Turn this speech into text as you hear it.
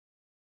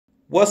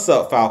What's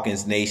up,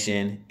 Falcons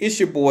Nation? It's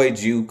your boy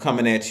Jew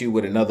coming at you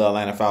with another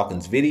Atlanta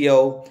Falcons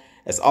video.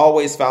 As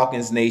always,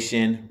 Falcons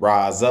Nation,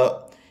 rise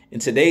up. In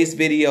today's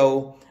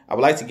video, I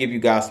would like to give you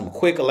guys some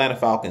quick Atlanta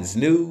Falcons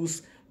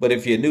news. But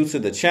if you're new to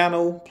the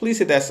channel, please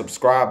hit that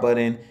subscribe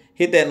button.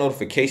 Hit that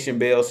notification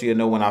bell so you'll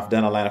know when I've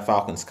done Atlanta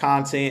Falcons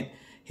content.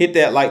 Hit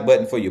that like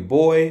button for your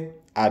boy.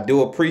 I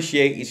do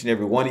appreciate each and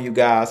every one of you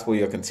guys for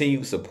your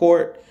continued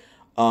support.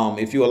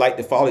 If you would like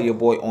to follow your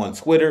boy on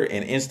Twitter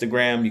and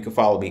Instagram, you can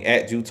follow me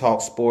at Jew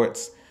Talk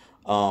Sports.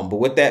 But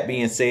with that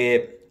being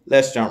said,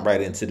 let's jump right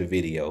into the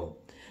video.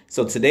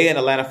 So today in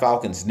Atlanta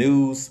Falcons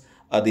news,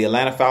 the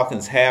Atlanta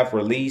Falcons have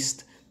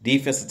released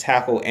defensive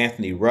tackle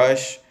Anthony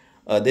Rush.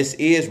 This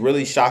is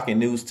really shocking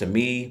news to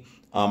me.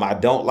 I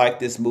don't like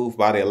this move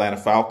by the Atlanta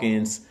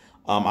Falcons.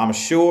 I'm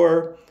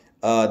sure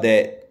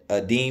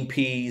that Dean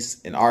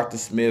Pease and Arthur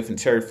Smith and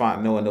Terry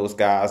Fontenot and those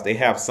guys, they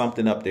have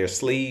something up their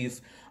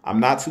sleeve. I'm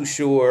not too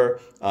sure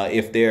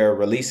if they're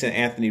releasing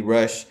Anthony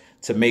Rush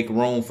to make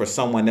room for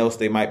someone else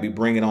they might be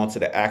bringing onto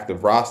the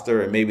active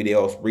roster, and maybe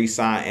they'll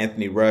re-sign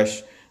Anthony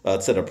Rush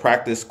to the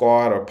practice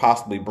squad or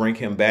possibly bring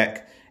him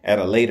back at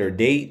a later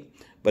date.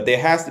 But there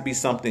has to be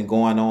something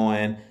going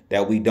on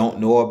that we don't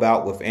know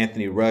about with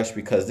Anthony Rush,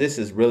 because this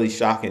is really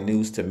shocking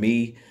news to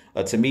me.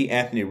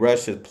 Anthony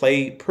Rush has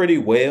played pretty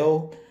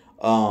well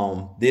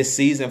this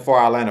season for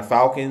our Atlanta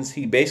Falcons.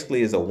 He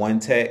basically is a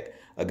one-tech.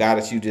 A guy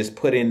that you just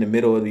put in the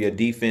middle of your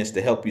defense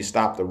to help you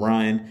stop the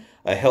run,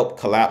 help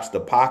collapse the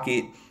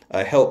pocket,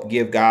 help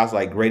give guys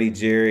like Grady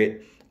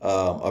Jarrett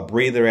a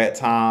breather at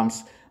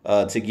times,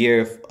 to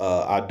give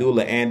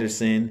Abdullah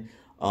Anderson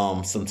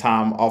some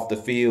time off the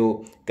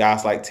field,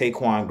 guys like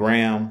Taquan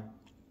Graham.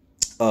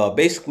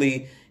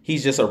 Basically,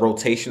 he's just a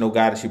rotational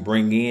guy that you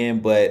bring in.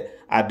 But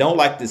I don't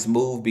like this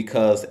move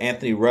because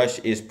Anthony Rush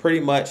is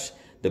pretty much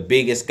the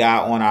biggest guy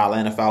on our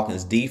Atlanta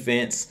Falcons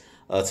defense.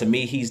 To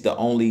me, he's the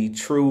only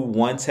true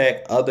one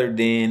tech other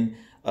than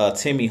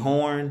Timmy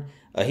Horn.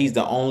 He's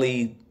the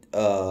only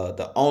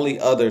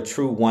other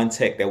true one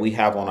tech that we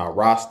have on our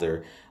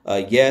roster.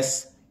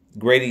 Yes,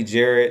 Grady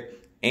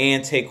Jarrett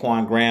and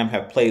Taquan Graham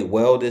have played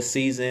well this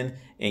season.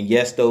 And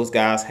yes, those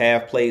guys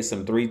have played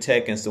some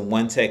 3-tech and some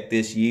 1-tech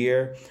this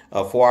year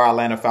for our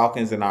Atlanta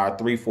Falcons and our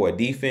 3-4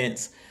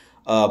 defense.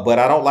 But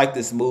I don't like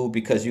this move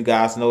because you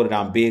guys know that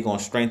I'm big on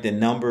strength in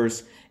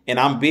numbers. And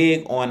I'm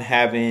big on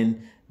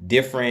having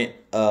different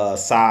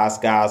size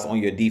guys on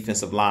your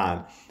defensive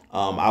line.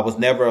 I was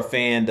never a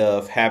fan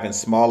of having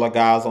smaller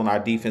guys on our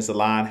defensive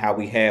line, how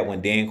we had when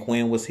Dan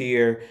Quinn was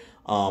here.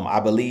 I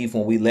believe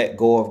when we let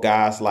go of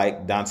guys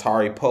like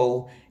Dontari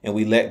Poe and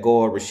we let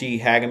go of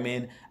Rashid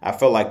Hageman, I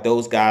felt like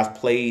those guys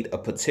played a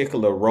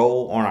particular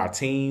role on our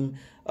team.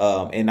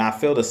 And I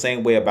feel the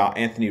same way about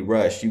Anthony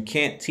Rush. You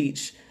can't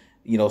teach,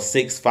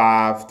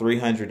 6'5",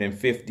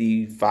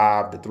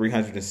 355 to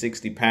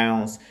 360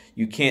 pounds.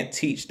 You can't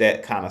teach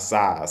that kind of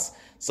size.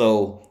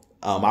 So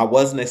I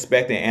wasn't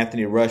expecting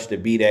Anthony Rush to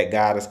be that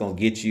guy that's going to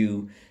get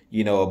you,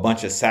 a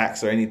bunch of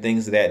sacks or anything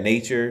of that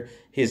nature.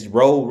 His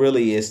role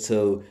really is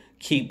to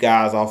keep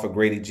guys off of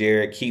Grady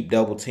Jarrett, keep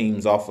double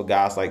teams off of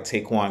guys like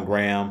Taquan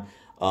Graham,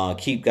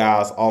 keep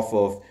guys off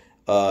of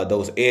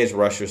those edge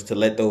rushers to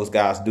let those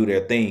guys do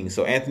their thing.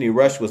 So Anthony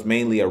Rush was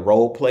mainly a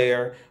role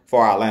player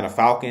for our Atlanta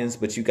Falcons,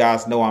 but you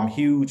guys know I'm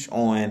huge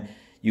on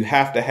you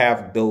have to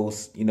have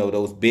those,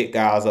 those big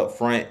guys up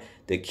front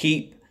to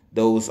keep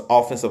those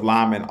offensive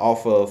linemen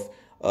off of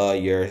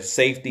your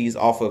safeties,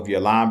 off of your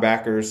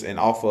linebackers, and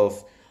off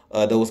of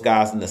those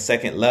guys in the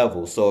second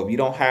level. So if you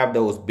don't have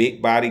those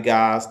big body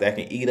guys that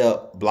can eat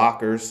up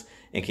blockers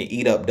and can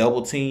eat up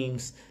double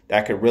teams,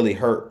 that could really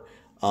hurt.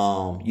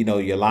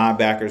 Your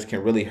linebackers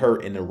can really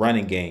hurt in the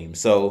running game.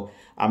 So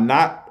I'm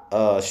not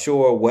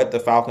sure what the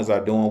Falcons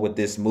are doing with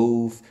this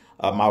move.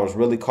 I was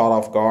really caught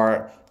off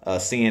guard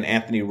seeing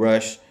Anthony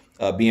Rush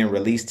being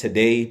released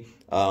today.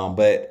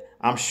 But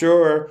I'm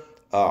sure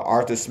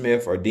Arthur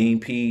Smith or Dean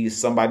Pease,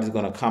 somebody's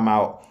going to come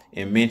out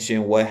and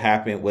mention what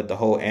happened with the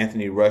whole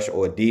Anthony Rush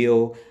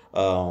ordeal.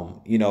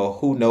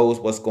 Who knows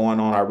what's going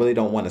on. I really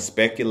don't want to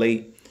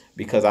speculate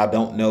because I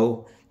don't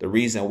know the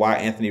reason why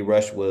Anthony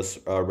Rush was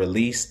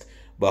released.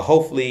 But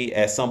hopefully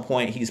at some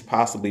point he's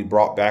possibly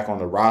brought back on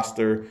the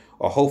roster,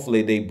 or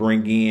hopefully they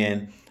bring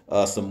in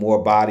some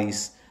more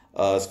bodies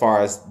as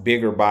far as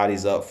bigger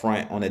bodies up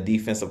front on the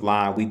defensive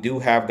line. We do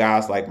have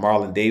guys like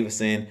Marlon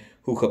Davidson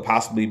who could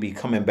possibly be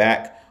coming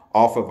back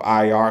off of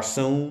IR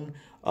soon,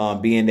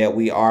 being that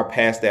we are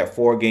past that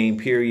 4-game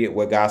period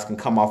where guys can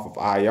come off of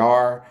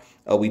IR.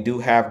 We do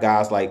have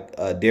guys like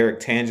Derek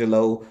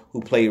Tangelo,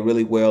 who played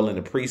really well in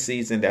the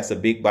preseason. That's a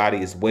big body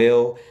as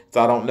well.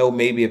 So I don't know,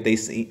 maybe if they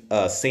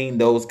seen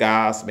those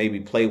guys maybe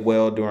play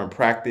well during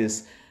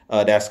practice,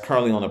 that's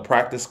currently on the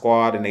practice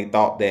squad, and they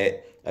thought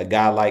that a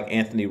guy like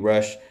Anthony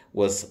Rush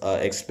was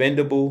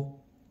expendable.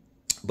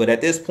 But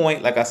at this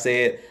point, like I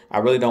said, I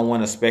really don't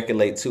want to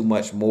speculate too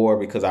much more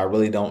because I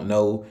really don't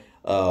know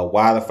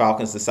why the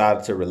Falcons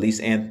decided to release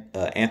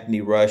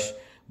Anthony Rush.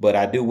 But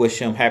I do wish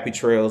him happy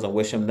trails and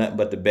wish him nothing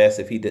but the best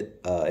if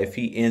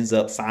he ends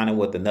up signing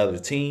with another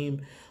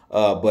team.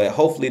 But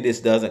hopefully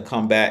this doesn't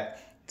come back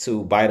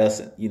to bite us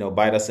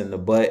in the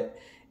butt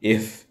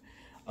if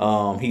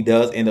he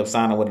does end up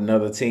signing with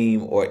another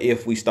team, or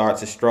if we start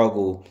to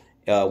struggle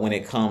when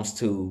it comes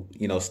to,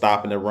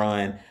 stopping the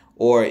run,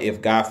 or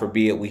if, God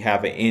forbid, we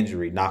have an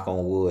injury, knock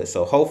on wood.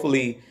 So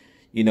hopefully,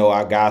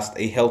 our guys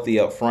stay healthy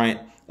up front.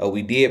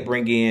 We did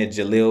bring in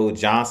Jaleel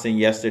Johnson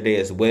yesterday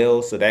as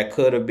well. So that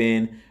could have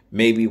been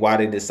maybe why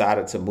they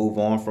decided to move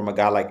on from a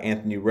guy like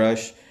Anthony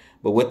Rush.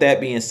 But with that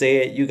being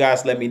said, you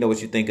guys let me know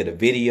what you think of the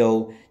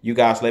video. You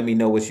guys let me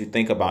know what you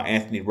think about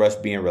Anthony Rush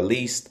being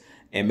released,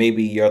 and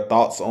maybe your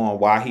thoughts on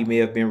why he may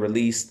have been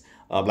released.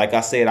 Like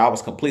I said, I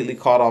was completely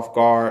caught off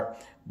guard.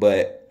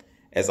 But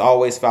as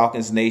always,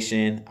 Falcons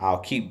Nation, I'll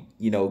keep,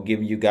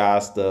 giving you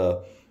guys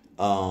the,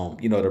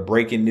 the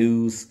breaking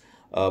news.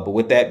 But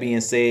with that being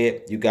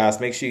said, you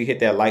guys make sure you hit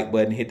that like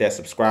button, hit that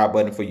subscribe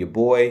button for your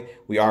boy.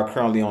 We are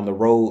currently on the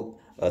road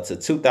to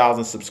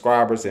 2,000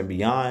 subscribers and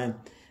beyond.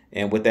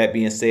 And with that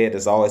being said,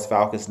 as always,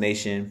 Falcons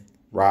Nation,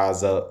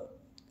 rise up.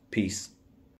 Peace.